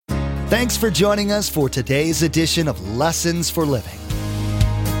Thanks for joining us for today's edition of Lessons for Living.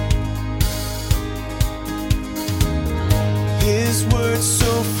 His word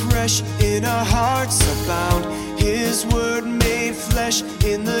so fresh in our hearts abound. His word made flesh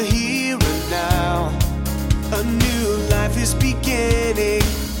in the here and now. A new life is beginning.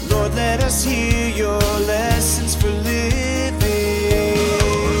 Lord, let us hear your lessons for living.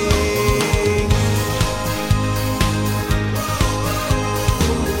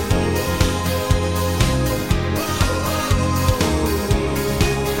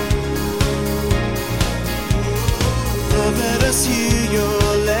 Lord, let us hear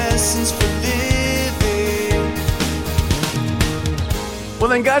your lessons for living. Well,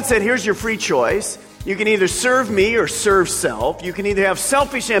 then God said, here's your free choice. You can either serve me or serve self. You can either have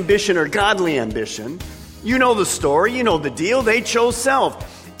selfish ambition or godly ambition. You know the story. You know the deal. They chose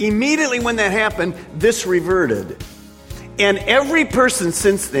self. Immediately when that happened, this reverted. And every person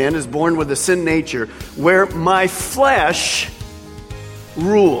since then is born with a sin nature where my flesh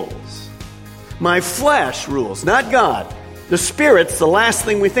rules. My flesh rules, not God. The Spirit's the last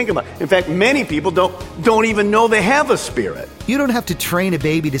thing we think about. In fact, many people don't even know they have a spirit. You don't have to train a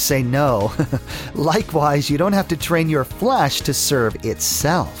baby to say no. Likewise, you don't have to train your flesh to serve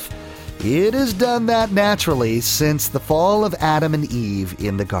itself. It has done that naturally since the fall of Adam and Eve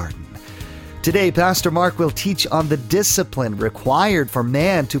in the garden. Today, Pastor Mark will teach on the discipline required for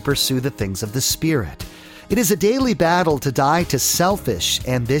man to pursue the things of the Spirit. It is a daily battle to die to selfish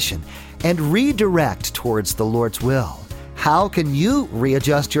ambition and redirect towards the Lord's will. How can you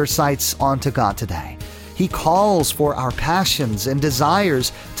readjust your sights onto God today? He calls for our passions and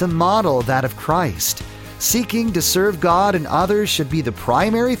desires to model that of Christ. Seeking to serve God and others should be the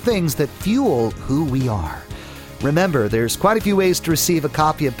primary things that fuel who we are. Remember, there's quite a few ways to receive a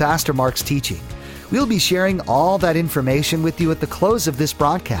copy of Pastor Mark's teaching. We'll be sharing all that information with you at the close of this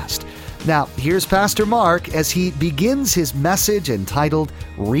broadcast. Now, here's Pastor Mark as he begins his message entitled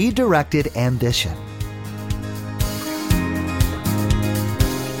Redirected Ambition.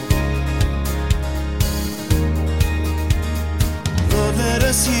 Let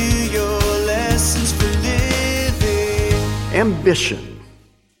us hear your lessons for living.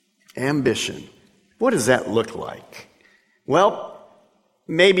 Ambition. What does that look like? Well,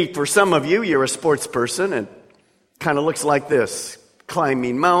 maybe for some of you, you're a sports person and kind of looks like this.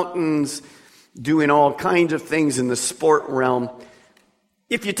 Climbing mountains, doing all kinds of things in the sport realm.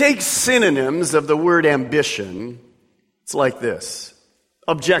 If you take synonyms of the word ambition, it's like this.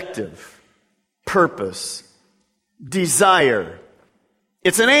 Objective, purpose, desire.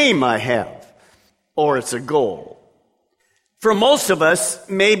 It's an aim I have, or it's a goal. For most of us,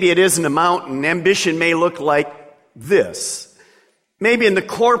 maybe it isn't a mountain. Ambition may look like this. Maybe in the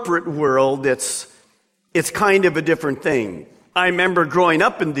corporate world, it's kind of a different thing. I remember growing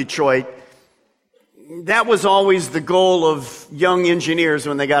up in Detroit, that was always the goal of young engineers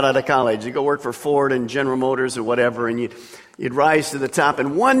when they got out of college. You go work for Ford and General Motors or whatever, and you'd rise to the top.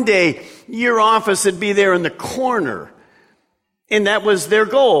 And one day, your office would be there in the corner. And that was their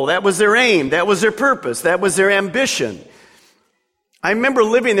goal. That was their aim. That was their purpose. That was their ambition. I remember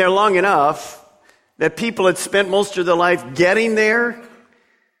living there long enough that people had spent most of their life getting there,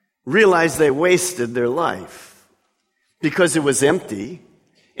 realized they wasted their life because it was empty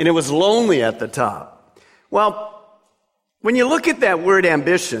and it was lonely at the top. Well, when you look at that word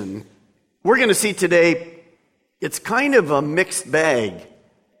ambition, we're going to see today it's kind of a mixed bag.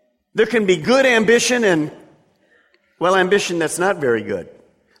 There can be good ambition and ambition that's not very good.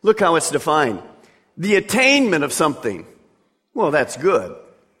 Look how it's defined. The attainment of something. Well, that's good.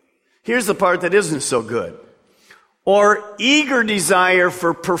 Here's the part that isn't so good. Or eager desire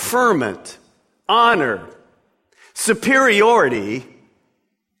for preferment, honor, superiority,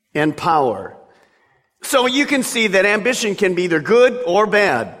 and power. So you can see that ambition can be either good or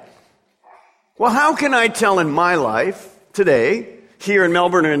bad. Well, how can I tell in my life today, here in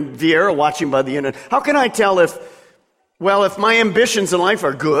Melbourne and Vieira, watching by the internet, how can I tell if my ambitions in life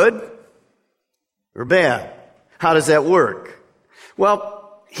are good or bad? How does that work?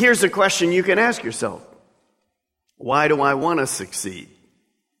 Well, here's a question you can ask yourself. Why do I want to succeed?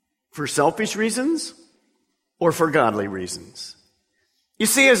 For selfish reasons or for godly reasons? You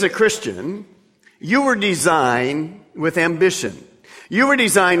see, as a Christian, you were designed with ambition. You were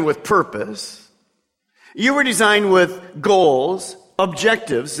designed with purpose. You were designed with goals,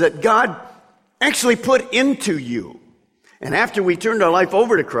 objectives that God actually put into you. And after we turned our life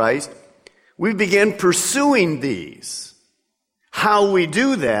over to Christ, we began pursuing these. How we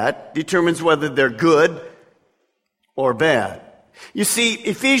do that determines whether they're good or bad. You see,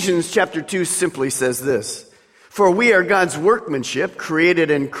 Ephesians chapter 2 simply says this: For we are God's workmanship,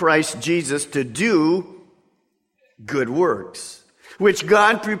 created in Christ Jesus to do good works, which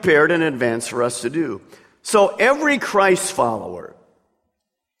God prepared in advance for us to do. So every Christ follower,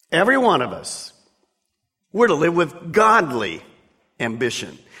 every one of us, we're to live with godly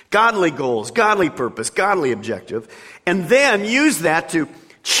ambition, godly goals, godly purpose, godly objective, and then use that to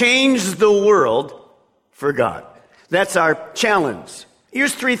change the world for God. That's our challenge.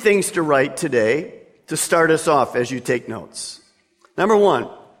 Here's 3 things to write today to start us off as you take notes. Number 1,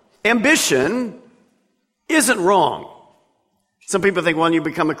 ambition isn't wrong. Some people think when you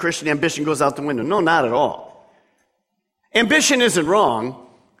become a Christian, ambition goes out the window. No, not at all. Ambition isn't wrong,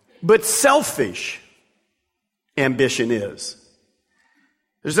 but selfish ambition is.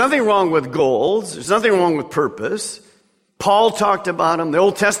 There's nothing wrong with goals. There's nothing wrong with purpose. Paul talked about them. The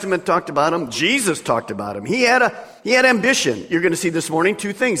Old Testament talked about them. Jesus talked about them. He had ambition. You're going to see this morning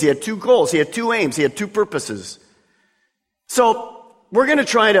 2 things. He had 2 goals. He had 2 aims. He had 2 purposes. So we're going to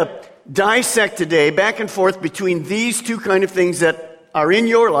try to dissect today back and forth between these 2 kind of things that are in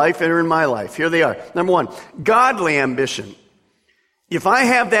your life and are in my life. Here they are. Number 1, godly ambition. If I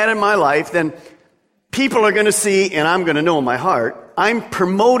have that in my life, then people are going to see, and I'm going to know in my heart, I'm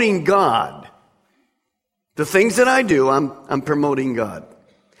promoting God. The things that I do, I'm promoting God.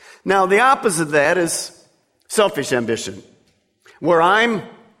 Now, the opposite of that is selfish ambition, where I'm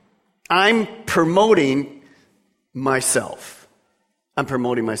promoting myself. I'm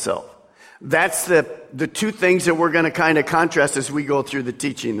promoting myself. That's the 2 things that we're going to kind of contrast as we go through the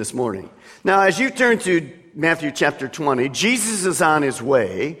teaching this morning. Now, as you turn to Matthew chapter 20, Jesus is on his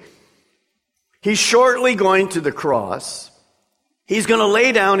way. He's shortly going to the cross. He's going to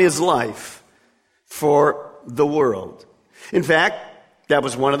lay down his life for the world. In fact, that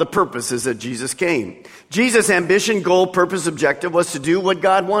was one of the purposes that Jesus came. Jesus' ambition, goal, purpose, objective was to do what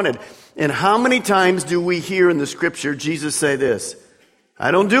God wanted. And how many times do we hear in the scripture Jesus say this?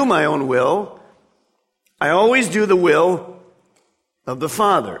 I don't do my own will. I always do the will of the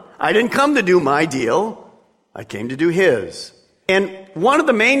Father. I didn't come to do my deal. I came to do his. And one of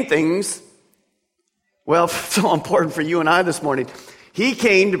the main things, well, so important for you and I this morning, he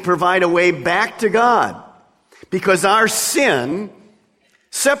came to provide a way back to God because our sin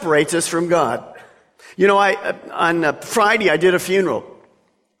separates us from God. You know, on Friday I did a funeral,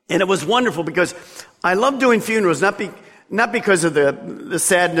 and it was wonderful because I love doing funerals, not because of the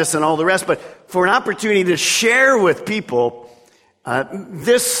sadness and all the rest, but for an opportunity to share with people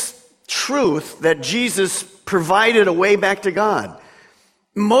this truth that Jesus provided a way back to God.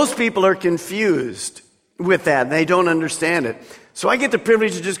 Most people are confused with that, and they don't understand it. So I get the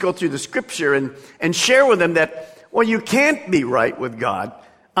privilege to just go through the scripture and share with them that, well, you can't be right with God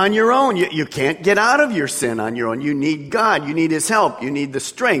on your own. You can't get out of your sin on your own. You need God. You need his help. You need the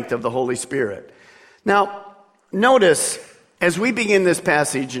strength of the Holy Spirit. Now, notice, as we begin this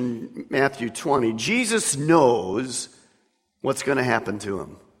passage in Matthew 20, Jesus knows what's going to happen to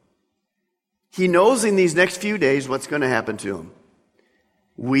him. He knows in these next few days what's going to happen to him.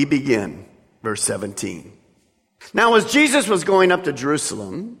 We begin, verse 17. Now, as Jesus was going up to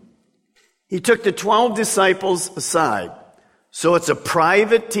Jerusalem, he took the 12 disciples aside. So it's a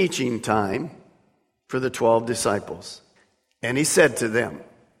private teaching time for the 12 disciples. And he said to them,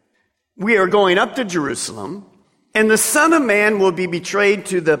 we are going up to Jerusalem, and the Son of Man will be betrayed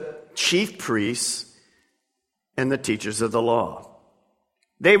to the chief priests and the teachers of the law.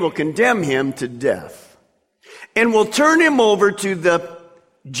 They will condemn him to death and will turn him over to the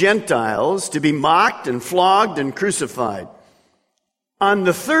Gentiles to be mocked and flogged and crucified. On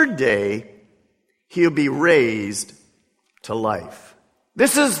the 3rd day, he'll be raised to life.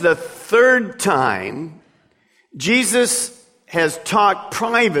 This is the 3rd time Jesus has talked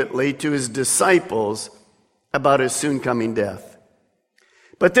privately to his disciples about his soon coming death.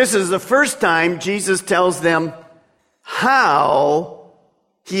 But this is the first time Jesus tells them how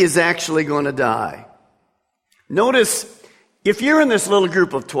he is actually going to die. Notice, if you're in this little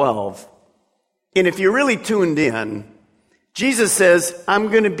group of 12, and if you're really tuned in, Jesus says, I'm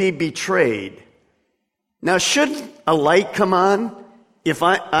going to be betrayed. Now, should a light come on if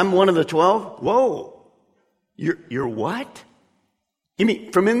I'm one of the 12? Whoa, you're what? You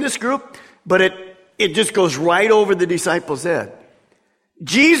mean from in this group? But it just goes right over the disciples' head.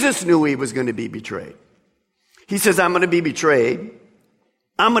 Jesus knew he was going to be betrayed. He says, I'm going to be betrayed.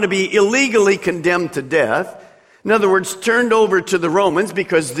 I'm going to be illegally condemned to death. In other words, turned over to the Romans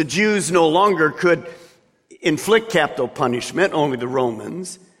because the Jews no longer could inflict capital punishment, only the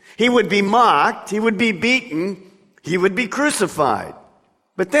Romans. He would be mocked, he would be beaten, he would be crucified.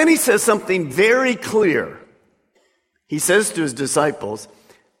 But then he says something very clear. He says to his disciples,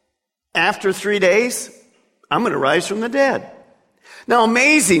 after 3 days, I'm going to rise from the dead. Now,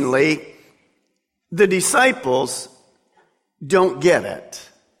 amazingly, the disciples don't get it.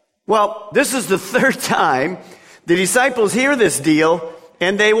 Well, this is the third time the disciples hear this deal,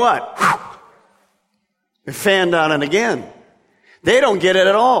 and they what? They're fanned on it again. They don't get it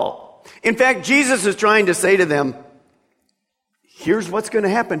at all. In fact, Jesus is trying to say to them, here's what's going to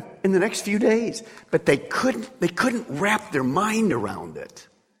happen in the next few days. But they couldn't wrap their mind around it.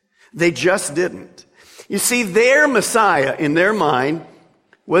 They just didn't. You see, their Messiah in their mind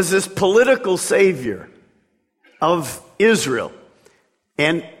was this political savior of Israel.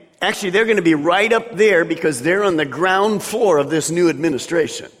 And actually, they're going to be right up there because they're on the ground floor of this new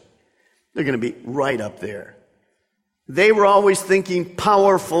administration. They're going to be right up there. They were always thinking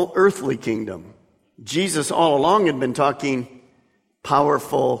powerful earthly kingdom. Jesus all along had been talking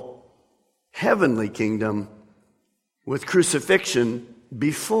powerful heavenly kingdom with crucifixion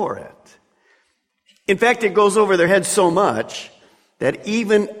before it. In fact, it goes over their heads so much that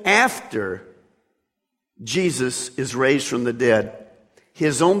even after Jesus is raised from the dead,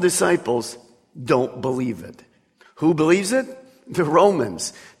 his own disciples don't believe it. Who believes it? The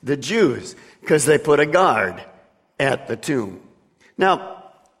Romans, the Jews, because they put a guard at the tomb.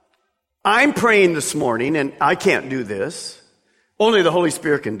 Now, I'm praying this morning, and I can't do this. Only the Holy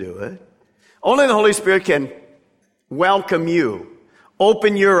Spirit can do it. Only the Holy Spirit can welcome you,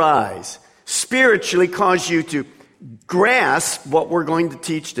 open your eyes, spiritually cause you to grasp what we're going to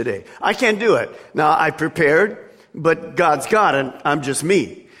teach today. I can't do it. Now, I prepared, but God's God, and I'm just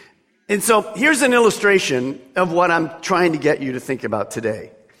me. And so here's an illustration of what I'm trying to get you to think about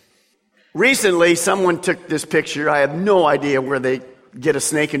today. Recently, someone took this picture. I have no idea where they get a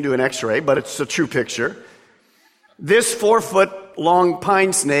snake and do an x-ray, but it's a true picture. This 4-foot-long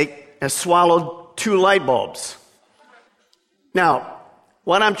pine snake has swallowed 2 light bulbs. Now,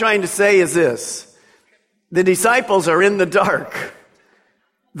 what I'm trying to say is this. The disciples are in the dark.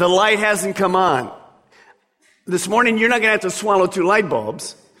 The light hasn't come on. This morning, you're not going to have to swallow 2 light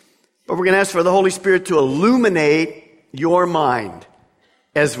bulbs, but we're going to ask for the Holy Spirit to illuminate your mind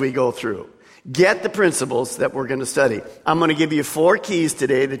as we go through. Get the principles that we're going to study. I'm going to give you 4 keys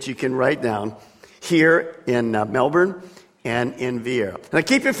today that you can write down here in Melbourne and in Vieira. Now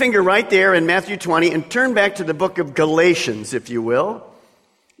keep your finger right there in Matthew 20 and turn back to the book of Galatians, if you will.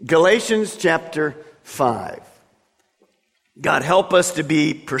 Galatians chapter 5. God, help us to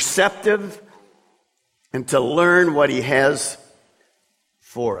be perceptive and to learn what he has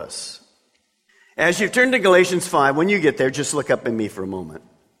for us. As you turn to Galatians 5, when you get there, just look up at me for a moment.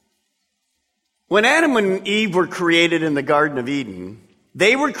 When Adam and Eve were created in the Garden of Eden,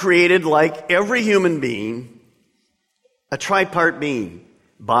 they were created like every human being, a tripart being,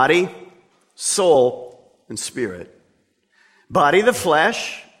 body, soul, and spirit. Body, the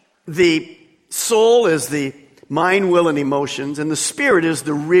flesh, the soul is the mind, will, and emotions, and the spirit is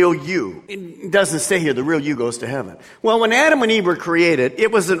the real you. It doesn't say here the real you goes to heaven. Well, when Adam and Eve were created,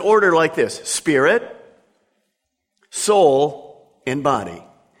 it was an order like this: spirit, soul, and body.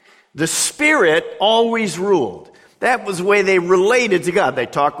 The spirit always ruled. That was the way they related to God. They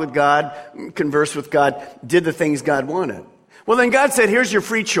talked with God, conversed with God, did the things God wanted. Well, then God said, here's your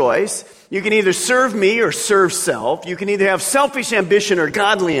free choice. You can either serve me or serve self. You can either have selfish ambition or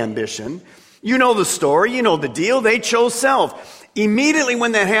godly ambition. You know the story. You know the deal. They chose self. Immediately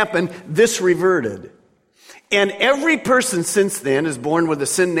when that happened, this reverted. And every person since then is born with a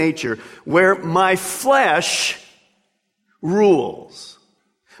sin nature where my flesh rules.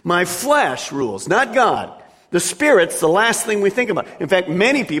 My flesh rules, not God. The spirit's the last thing we think about. In fact,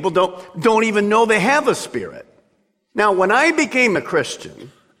 many people don't even know they have a spirit. Now, when I became a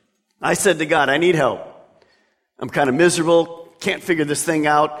Christian, I said to God, I need help. I'm kind of miserable, can't figure this thing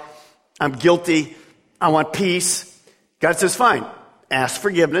out. I'm guilty. I want peace. God says, fine. Ask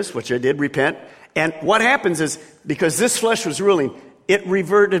forgiveness, which I did, repent. And what happens is, because this flesh was ruling, it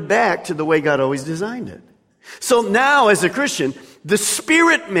reverted back to the way God always designed it. So now, as a Christian, the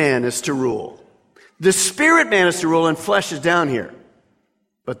spirit man is to rule. The spirit man is to rule, and flesh is down here.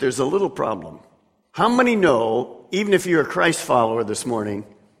 But there's a little problem. How many know, even if you're a Christ follower this morning,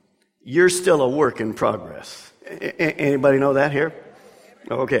 you're still a work in progress? Anybody know that here?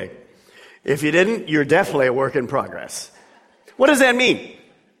 Okay. If you didn't, you're definitely a work in progress. What does that mean?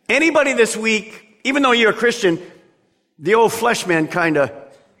 Anybody this week, even though you're a Christian, the old flesh man kind of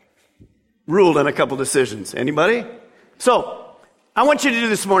ruled on a couple decisions. Anybody? So, I want you to do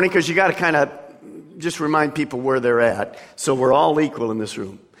this morning, because you got to kind of just remind people where they're at. So we're all equal in this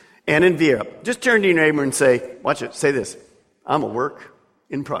room. And in Vieira, just turn to your neighbor and say, watch it, say this: I'm a work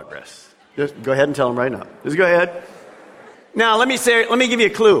in progress. Just go ahead and tell them right now. Just go ahead. Now, let me give you a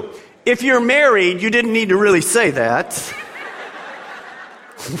clue. If you're married, you didn't need to really say that.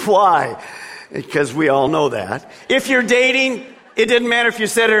 Why? Because we all know that. If you're dating, it didn't matter if you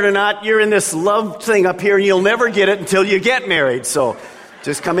said it or not. You're in this love thing up here, and you'll never get it until you get married. So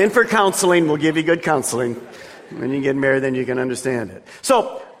just come in for counseling. We'll give you good counseling. When you get married, then you can understand it.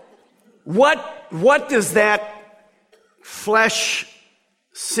 So what does that flesh,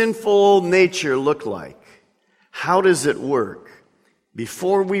 sinful nature look like? How does it work?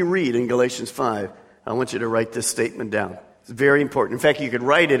 Before we read in Galatians 5, I want you to write this statement down. It's very important. In fact, you could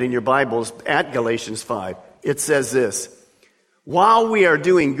write it in your Bibles at Galatians 5. It says this: while we are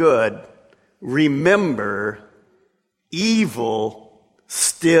doing good, remember evil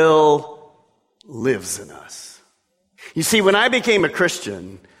still lives in us. You see, when I became a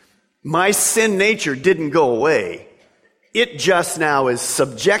Christian, my sin nature didn't go away. It just now is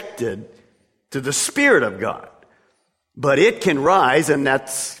subjected to the Spirit of God. But it can rise, and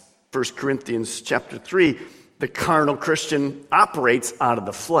that's 1 Corinthians chapter 3. The carnal Christian operates out of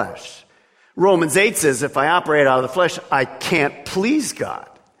the flesh. Romans 8 says, if I operate out of the flesh, I can't please God.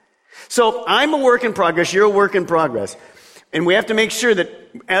 So I'm a work in progress, you're a work in progress. And we have to make sure that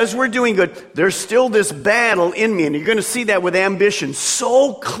as we're doing good, there's still this battle in me. And you're going to see that with ambition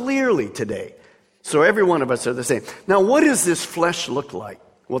so clearly today. So every one of us are the same. Now, what does this flesh look like?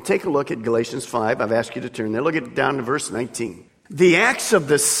 Well, take a look at Galatians 5. I've asked you to turn there. Look at down to verse 19. The acts of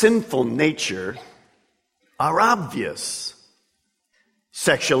the sinful nature are obvious: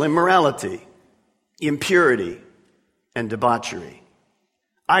 sexual immorality, impurity, and debauchery,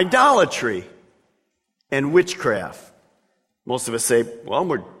 idolatry, and witchcraft. Most of us say, well,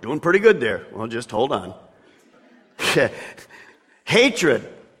 we're doing pretty good there. Well, just hold on. Hatred,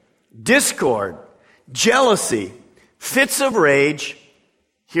 discord, jealousy, fits of rage.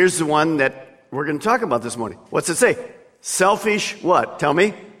 Here's the one that we're going to talk about this morning. What's it say? Selfish what? Tell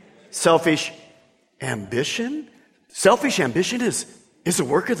me. Selfish ambition? Selfish ambition is a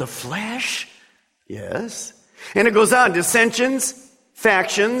work of the flesh? Yes. And it goes on. Dissensions,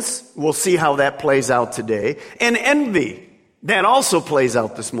 factions. We'll see how that plays out today. And envy. That also plays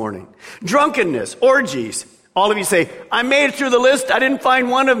out this morning. Drunkenness, orgies. All of you say, I made it through the list. I didn't find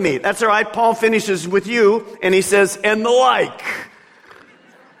one of me. That's all right. Paul finishes with you, and he says, and the like.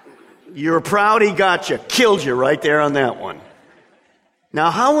 You're proud he got you. Killed you right there on that one. Now,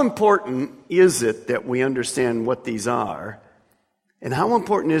 how important is it that we understand what these are? And how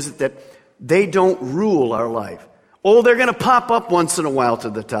important is it that they don't rule our life? Oh, they're going to pop up once in a while to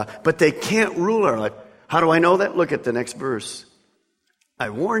the top, but they can't rule our life. How do I know that? Look at the next verse. I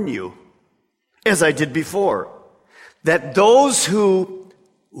warn you, as I did before, that those who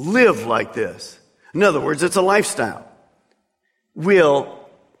live like this, in other words, it's a lifestyle, will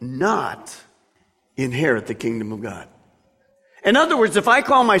not inherit the kingdom of God. In other words, if I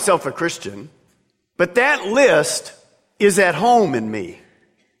call myself a Christian, but that list is at home in me,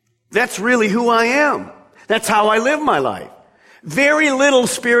 that's really who I am. That's how I live my life. Very little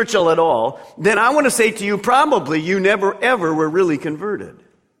spiritual at all, then I want to say to you, probably you never ever were really converted.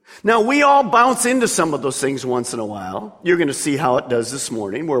 Now, we all bounce into some of those things once in a while. You're going to see how it does this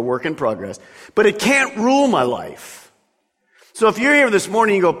morning. We're a work in progress. But it can't rule my life. So if you're here this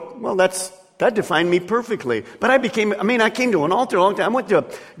morning, you go, well, that defined me perfectly. But I came to an altar a long time. I went to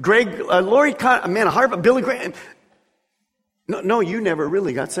Lori, Harvard, Billy Graham. No, you never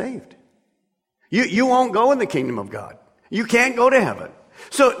really got saved. You won't go in the kingdom of God. You can't go to heaven.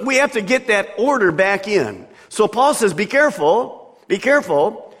 So we have to get that order back in. So Paul says, be careful,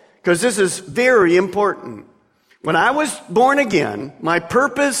 because this is very important. When I was born again, my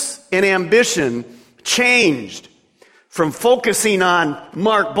purpose and ambition changed from focusing on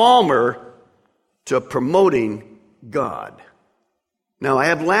Mark Balmer to promoting God. Now, I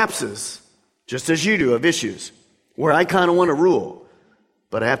have lapses, just as you do, of issues where I kind of want to rule,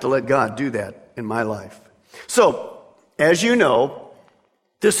 but I have to let God do that in my life. So, as you know,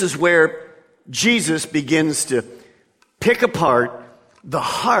 this is where Jesus begins to pick apart the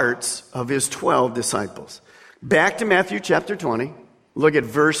hearts of his 12 disciples. Back to Matthew chapter 20. Look at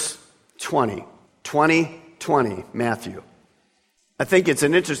verse 20. 20, Matthew. I think it's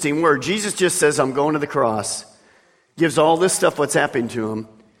an interesting word. Jesus just says, I'm going to the cross. Gives all this stuff what's happened to him.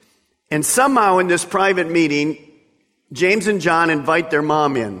 And somehow in this private meeting, James and John invite their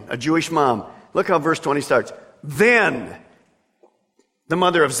mom in, a Jewish mom. Look how verse 20 starts. Then the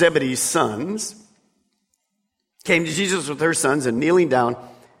mother of Zebedee's sons came to Jesus with her sons and kneeling down,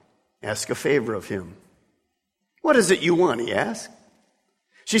 asked a favor of him. What is it you want? He asked.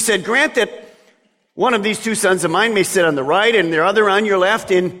 She said, grant that one of these two sons of mine may sit on the right and the other on your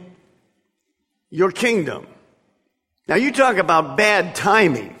left in your kingdom. Now you talk about bad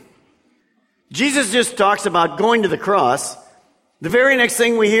timing. Jesus just talks about going to the cross. The very next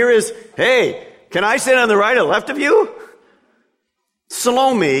thing we hear is, hey, can I sit on the right or left of you?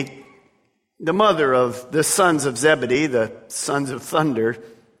 Salome, the mother of the sons of Zebedee, the sons of thunder,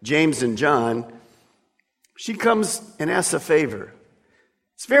 James and John, she comes and asks a favor.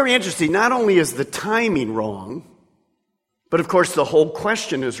 It's very interesting. Not only is the timing wrong, but of course the whole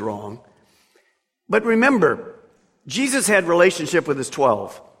question is wrong. But remember, Jesus had relationship with his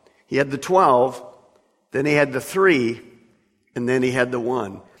 12. He had the 12, then he had the 3, and then he had the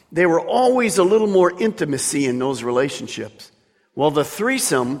 1. They were always a little more intimacy in those relationships. Well, the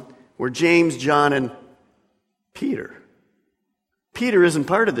threesome were James, John, and Peter. Peter isn't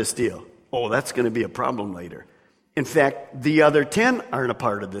part of this deal. Oh, that's going to be a problem later. In fact, the other 10 aren't a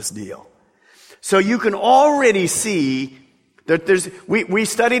part of this deal. So you can already see that we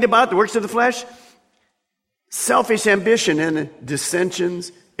studied about the works of the flesh, selfish ambition and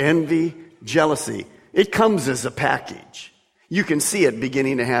dissensions, envy, jealousy. It comes as a package. You can see it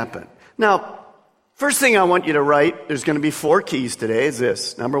beginning to happen. Now, first thing I want you to write, there's going to be 4 keys today, is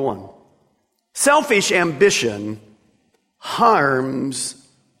this. Number 1, selfish ambition harms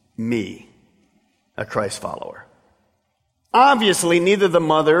me, a Christ follower. Obviously, neither the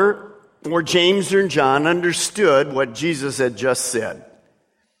mother or James or John understood what Jesus had just said.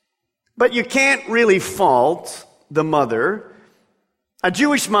 But you can't really fault the mother. A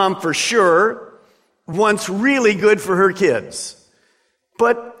Jewish mom, for sure, wants really good for her kids.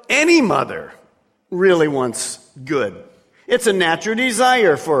 But any mother really wants good. It's a natural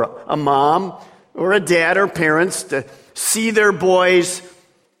desire for a mom or a dad or parents to see their boys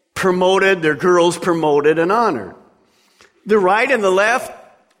promoted, their girls promoted and honored. The right and the left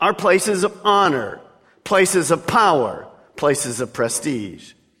are places of honor, places of power, places of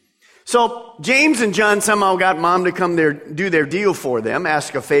prestige. So James and John somehow got mom to come there, do their deal for them,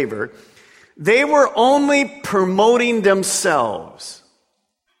 ask a favor. They were only promoting themselves.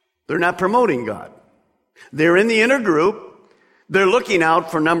 They're not promoting God. They're in the inner group. They're looking out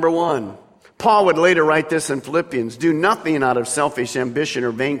for number 1. Paul would later write this in Philippians, do nothing out of selfish ambition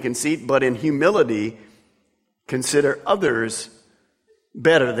or vain conceit, but in humility consider others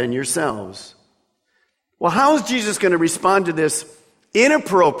better than yourselves. Well, how is Jesus going to respond to this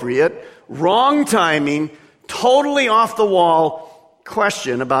inappropriate, wrong timing, totally off the wall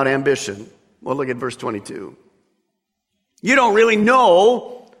question about ambition? Well, look at verse 22. You don't really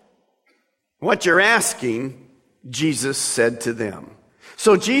know what you're asking, Jesus said to them.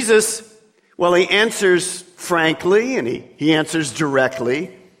 So Jesus, well, he answers frankly and he answers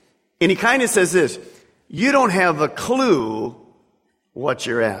directly. And he kind of says this, you don't have a clue what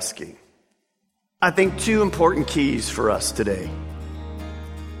you're asking. I think 2 important keys for us today.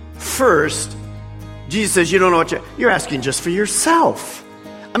 First, Jesus says you don't know what you're asking just for yourself.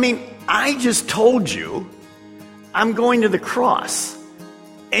 I mean, I just told you I'm going to the cross.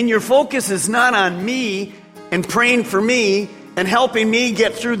 And your focus is not on me and praying for me and helping me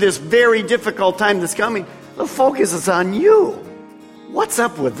get through this very difficult time that's coming. The focus is on you. What's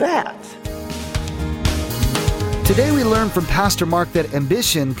up with that? Today we learned from Pastor Mark that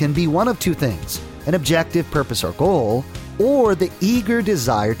ambition can be one of 2 things, an objective purpose or goal, or the eager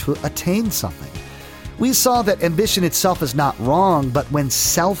desire to attain something. We saw that ambition itself is not wrong, but when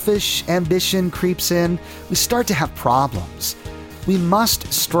selfish ambition creeps in, we start to have problems. We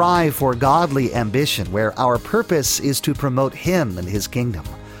must strive for godly ambition, where our purpose is to promote Him and His kingdom.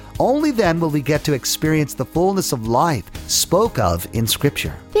 Only then will we get to experience the fullness of life spoke of in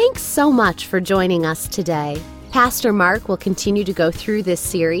Scripture. Thanks so much for joining us today. Pastor Mark will continue to go through this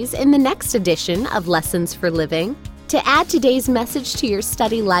series in the next edition of Lessons for Living. To add today's message to your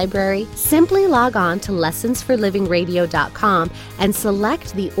study library, simply log on to lessonsforlivingradio.com and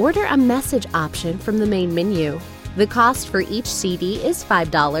select the Order a Message option from the main menu. The cost for each CD is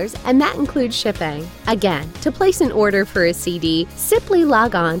 $5, and that includes shipping. Again, to place an order for a CD, simply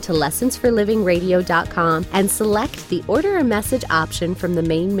log on to lessonsforlivingradio.com and select the Order a Message option from the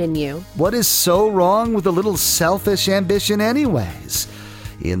main menu. What is so wrong with a little selfish ambition anyways?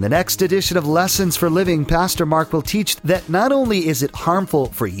 In the next edition of Lessons for Living, Pastor Mark will teach that not only is it harmful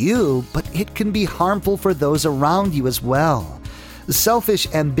for you, but it can be harmful for those around you as well. Selfish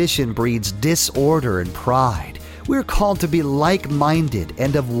ambition breeds disorder and pride. We're called to be like-minded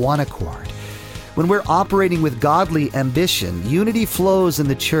and of one accord. When we're operating with godly ambition, unity flows in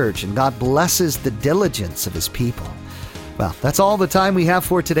the church and God blesses the diligence of His people. Well, that's all the time we have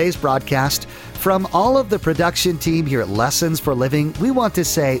for today's broadcast. From all of the production team here at Lessons for Living, we want to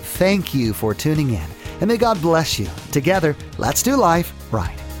say thank you for tuning in, and may God bless you. Together, let's do life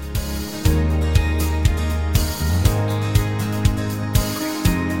right.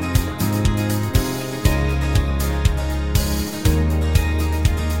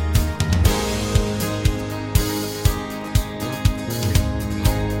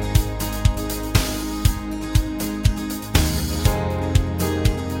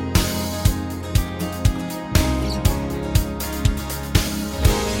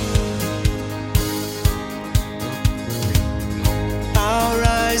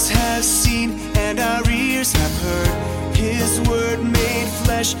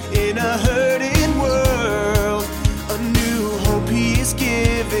 flesh in a hurting world. A new hope he is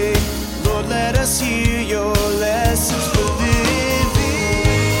giving. Lord, let us hear